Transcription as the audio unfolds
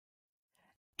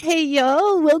Hey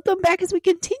y'all, welcome back as we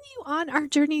continue on our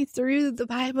journey through the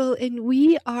Bible, and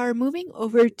we are moving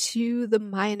over to the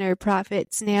minor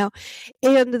prophets now.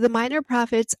 And the minor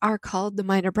prophets are called the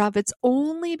minor prophets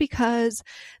only because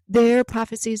their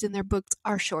prophecies in their books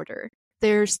are shorter.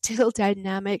 They're still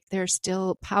dynamic, they're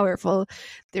still powerful,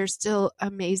 they're still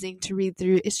amazing to read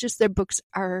through. It's just their books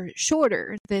are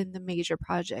shorter than the major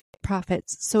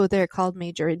prophets, so they're called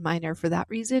major and minor for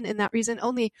that reason, and that reason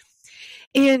only.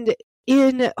 And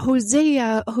in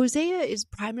Hosea is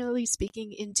primarily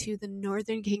speaking into the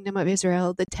northern kingdom of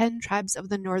Israel, the 10 tribes of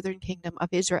the northern kingdom of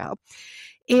Israel.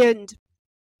 And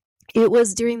it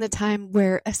was during the time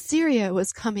where Assyria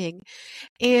was coming,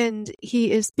 and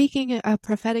he is speaking a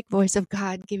prophetic voice of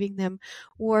God, giving them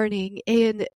warning.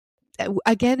 And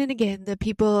again and again, the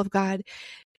people of God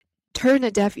turn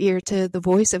a deaf ear to the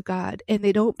voice of God, and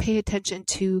they don't pay attention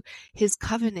to his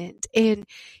covenant. And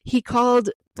he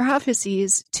called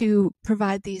prophecies to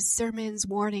provide these sermons,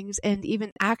 warnings, and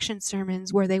even action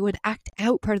sermons where they would act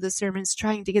out part of the sermons,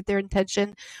 trying to get their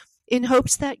intention in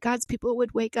hopes that God's people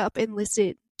would wake up and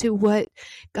listen to what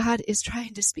God is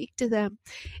trying to speak to them.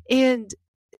 And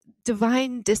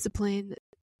divine discipline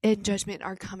and judgment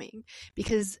are coming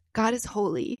because God is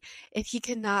holy and he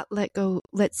cannot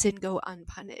let sin go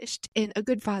unpunished. And a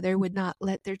good father would not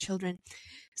let their children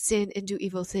sin and do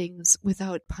evil things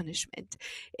without punishment.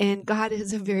 And God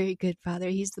is a very good father.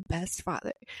 He's the best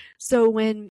father. So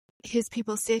when his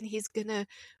people sin, he's going to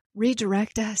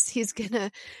redirect us. He's going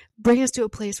to bring us to a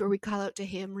place where we call out to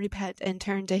him, repent, and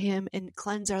turn to him and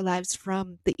cleanse our lives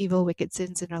from the evil, wicked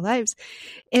sins in our lives.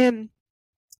 And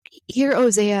here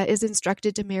Hosea is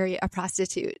instructed to marry a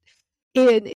prostitute,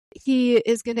 and he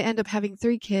is going to end up having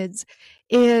 3 kids,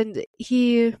 and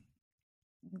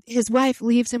his wife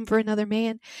leaves him for another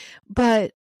man,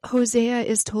 but Hosea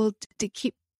is told to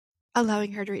keep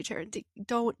allowing her to return.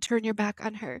 Don't turn your back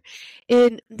on her.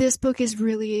 And this book is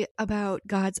really about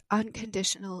God's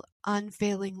unconditional,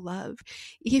 unfailing love.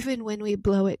 Even when we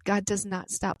blow it, God does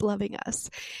not stop loving us.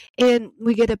 And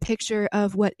we get a picture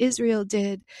of what Israel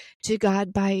did to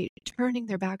God by turning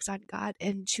their backs on God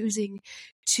and choosing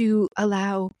to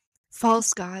allow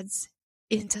false gods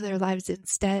into their lives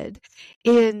instead,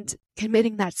 and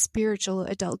committing that spiritual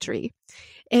adultery.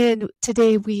 And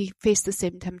today we face the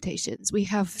same temptations. We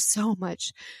have so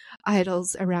much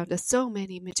idols around us, so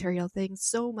many material things,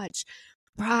 so much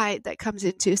pride that comes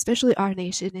into, especially our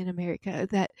nation in America,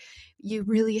 that you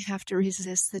really have to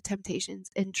resist the temptations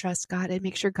and trust God and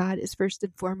make sure God is first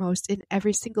and foremost in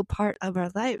every single part of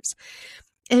our lives.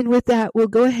 And with that, we'll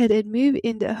go ahead and move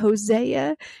into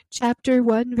Hosea chapter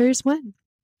 1, verse 1.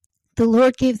 The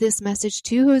Lord gave this message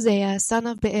to Hosea, son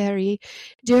of Beeri,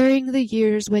 during the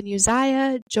years when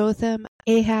Uzziah, Jotham,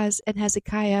 Ahaz, and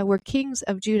Hezekiah were kings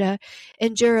of Judah,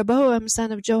 and Jeroboam,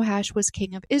 son of Joash, was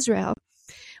king of Israel.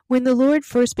 When the Lord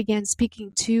first began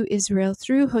speaking to Israel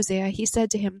through Hosea, he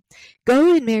said to him,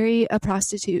 "Go and marry a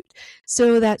prostitute,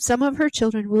 so that some of her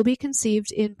children will be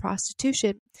conceived in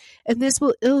prostitution." And this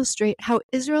will illustrate how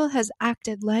Israel has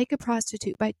acted like a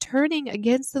prostitute by turning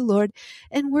against the Lord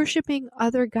and worshiping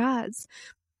other gods.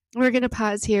 We're going to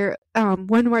pause here.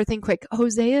 One more thing quick.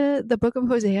 Hosea, the book of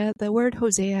Hosea, the word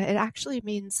Hosea, it actually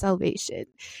means salvation.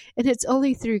 And it's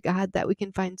only through God that we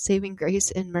can find saving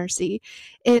grace and mercy.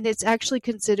 And it's actually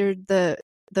considered the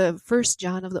first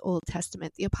John of the Old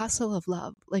Testament, the apostle of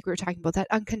love, like we were talking about, that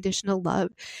unconditional love.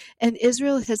 And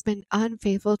Israel has been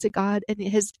unfaithful to God and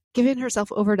has given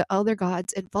herself over to other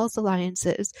gods and false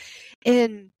alliances.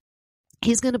 And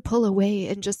he's going to pull away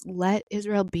and just let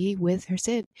Israel be with her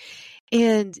sin.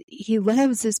 And he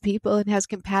loves his people and has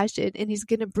compassion, and he's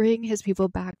going to bring his people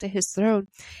back to his throne.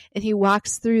 And he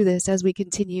walks through this as we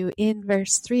continue in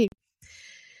verse 3.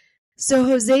 So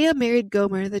Hosea married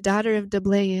Gomer, the daughter of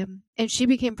Diblaim, and she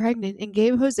became pregnant and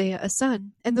gave Hosea a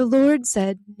son. And the Lord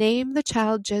said, "Name the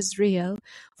child Jezreel,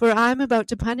 for I am about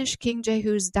to punish King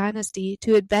Jehu's dynasty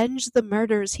to avenge the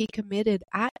murders he committed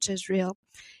at Jezreel.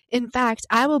 In fact,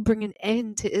 I will bring an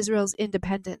end to Israel's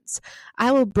independence.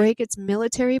 I will break its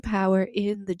military power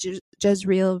in the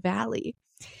Jezreel Valley."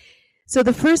 So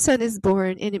the first son is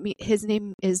born, and his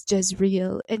name is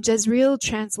Jezreel. And Jezreel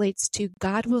translates to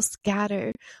God will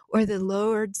scatter, or the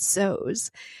Lord sows.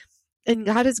 And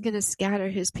God is going to scatter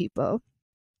his people.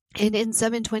 And in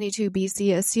 722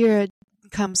 BC, Assyria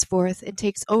comes forth and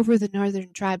takes over the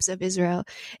northern tribes of Israel.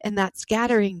 And that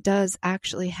scattering does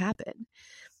actually happen.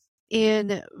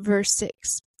 In verse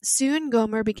 6, soon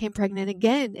Gomer became pregnant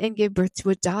again and gave birth to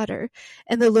a daughter.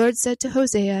 And the Lord said to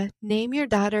Hosea, "Name your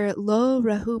daughter Lo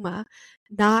Rahuma,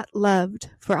 not loved,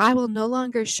 for I will no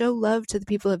longer show love to the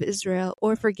people of Israel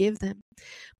or forgive them.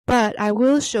 But I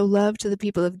will show love to the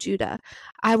people of Judah.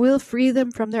 I will free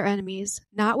them from their enemies,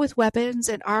 not with weapons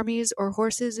and armies or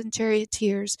horses and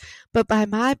charioteers, but by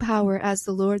my power as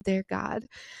the Lord their God.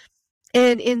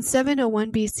 And in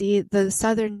 701 BC, the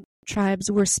southern tribes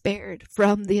were spared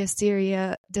from the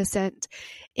Assyria descent.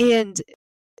 And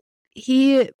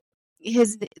the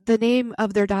name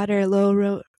of their daughter,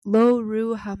 Lo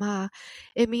Ruhamah,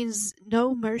 it means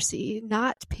no mercy,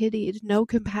 not pitied, no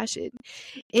compassion.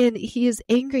 And he is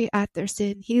angry at their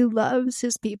sin. He loves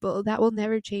his people. That will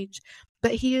never change.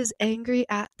 But he is angry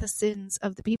at the sins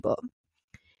of the people.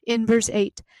 In verse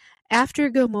 8, after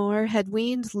Gomer had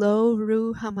weaned Lo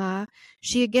Ruhamah,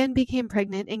 she again became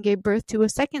pregnant and gave birth to a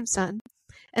second son.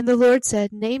 And the Lord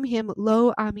said, name him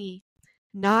Lo Ami,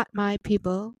 not my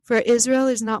people, for Israel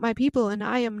is not my people, and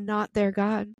I am not their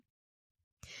God.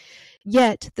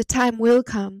 Yet the time will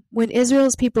come when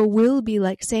Israel's people will be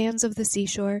like sands of the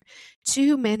seashore,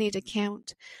 too many to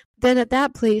count. Then at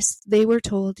that place they were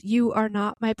told, you are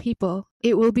not my people.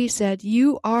 It will be said,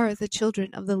 you are the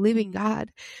children of the living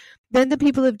God. Then the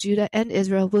people of Judah and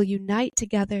Israel will unite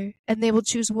together, and they will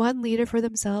choose one leader for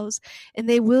themselves, and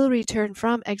they will return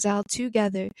from exile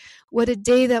together. What a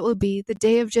day that will be, the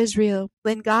day of Jezreel,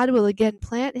 when God will again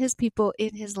plant his people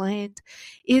in his land.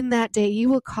 In that day you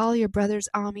will call your brothers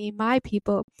Ami, my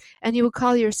people, and you will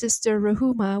call your sister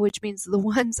Ruhamah, which means the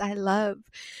ones I love.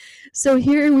 So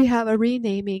here we have a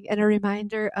renaming and a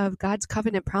reminder of God's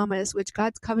covenant promise, which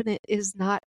God's covenant is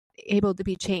not able to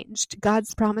be changed.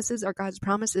 God's promises are God's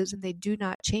promises, and they do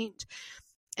not change.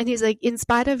 And he's like, in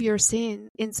spite of your sin,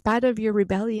 in spite of your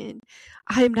rebellion,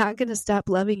 I'm not going to stop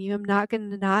loving you. I'm not going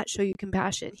to not show you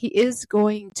compassion. He is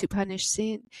going to punish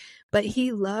sin, but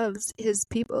he loves his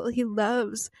people. He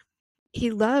loves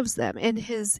them, and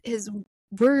his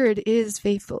word is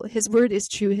faithful. His word is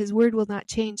true. His word will not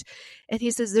change. And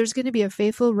he says there's going to be a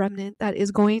faithful remnant that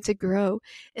is going to grow,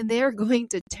 and they are going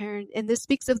to turn. And this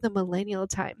speaks of the millennial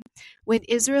time when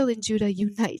Israel and Judah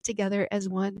unite together as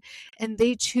one, and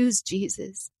they choose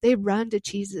Jesus. They run to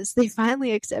Jesus. They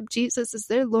finally accept Jesus as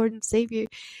their Lord and Savior,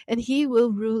 and he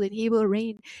will rule and he will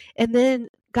reign. And then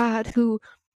God, who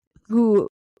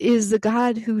is the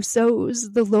God who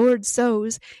sows, the Lord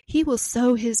sows, he will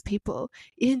sow his people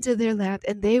into their land,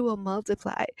 and they will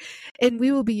multiply, and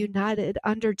we will be united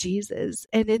under Jesus.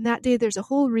 And in that day, there's a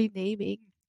whole renaming.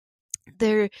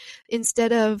 There,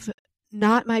 instead of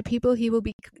not my people,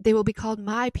 they will be called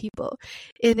my people.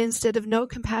 And instead of no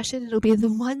compassion, it'll be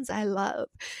the ones I love.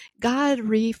 God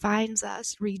refines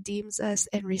us, redeems us,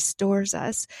 and restores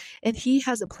us. And he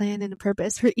has a plan and a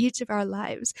purpose for each of our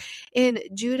lives. And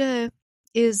Judah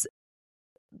is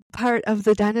part of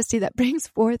the dynasty that brings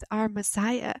forth our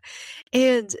Messiah.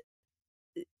 And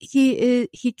he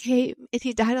came and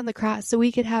he died on the cross so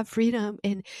we could have freedom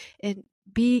and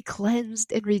be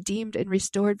cleansed and redeemed and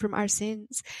restored from our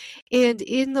sins. And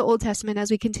in the Old Testament,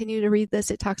 as we continue to read this,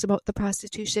 it talks about the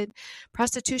prostitution.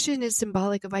 Prostitution is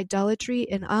symbolic of idolatry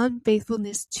and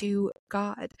unfaithfulness to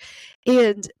God.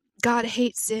 And God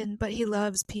hates sin, but he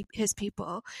loves his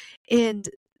people. And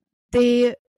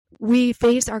we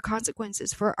face our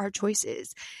consequences for our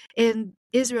choices, and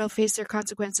Israel faced their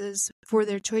consequences for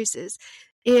their choices.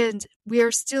 And we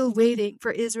are still waiting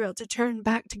for Israel to turn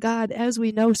back to God, as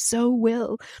we know so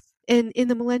will. And in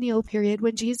the millennial period,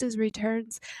 when Jesus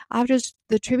returns after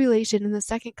the tribulation and the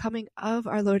second coming of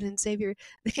our Lord and Savior,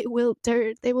 they will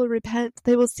turn, they will repent,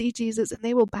 they will see Jesus, and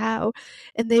they will bow,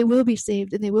 and they will be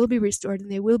saved, and they will be restored, and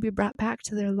they will be brought back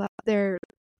to their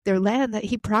land that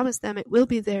he promised them. It will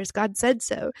be theirs. God said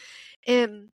so.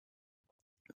 And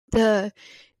the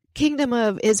kingdom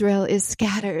of Israel is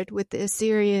scattered with the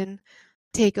Assyrian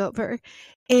takeover,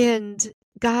 and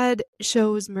God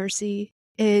shows mercy,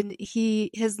 and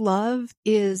his love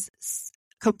is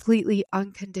completely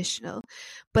unconditional,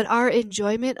 but our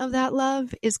enjoyment of that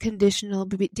love is conditional,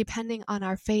 depending on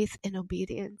our faith and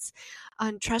obedience,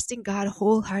 on trusting God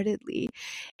wholeheartedly.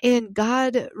 And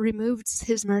God removes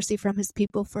his mercy from his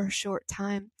people for a short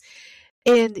time,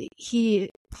 and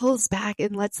he pulls back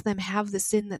and lets them have the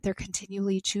sin that they're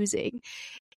continually choosing.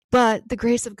 But the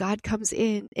grace of God comes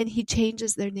in, and he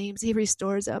changes their names. He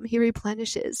restores them. He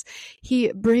replenishes.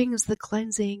 He brings the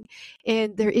cleansing.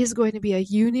 And there is going to be a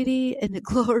unity and a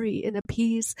glory and a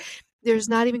peace. There's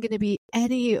not even going to be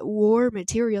any war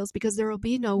materials, because there will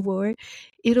be no war.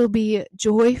 It'll be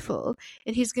joyful.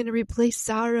 And he's going to replace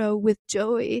sorrow with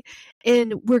joy.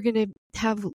 And we're going to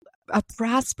have a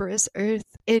prosperous earth,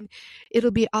 and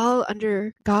it'll be all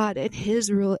under God and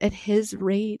his rule and his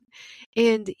reign.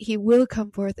 And he will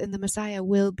come forth, and the Messiah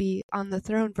will be on the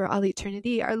throne for all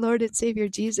eternity. Our Lord and Savior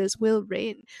Jesus will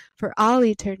reign for all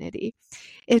eternity.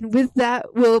 And with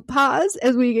that, we'll pause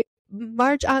as we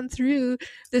march on through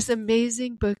this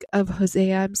amazing book of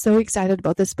Hosea. I'm so excited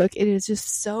about this book. It is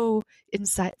just so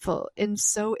insightful and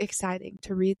so exciting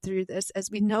to read through this as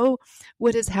we know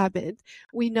what has happened.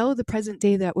 We know the present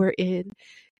day that we're in.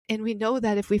 And we know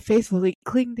that if we faithfully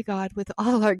cling to God with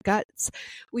all our guts,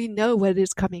 we know what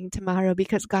is coming tomorrow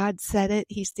because God said it,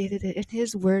 he stated it, and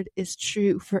his word is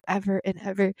true forever and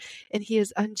ever. And he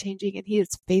is unchanging and he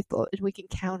is faithful, and we can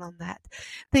count on that.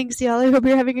 Thanks, y'all. I hope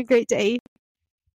you're having a great day.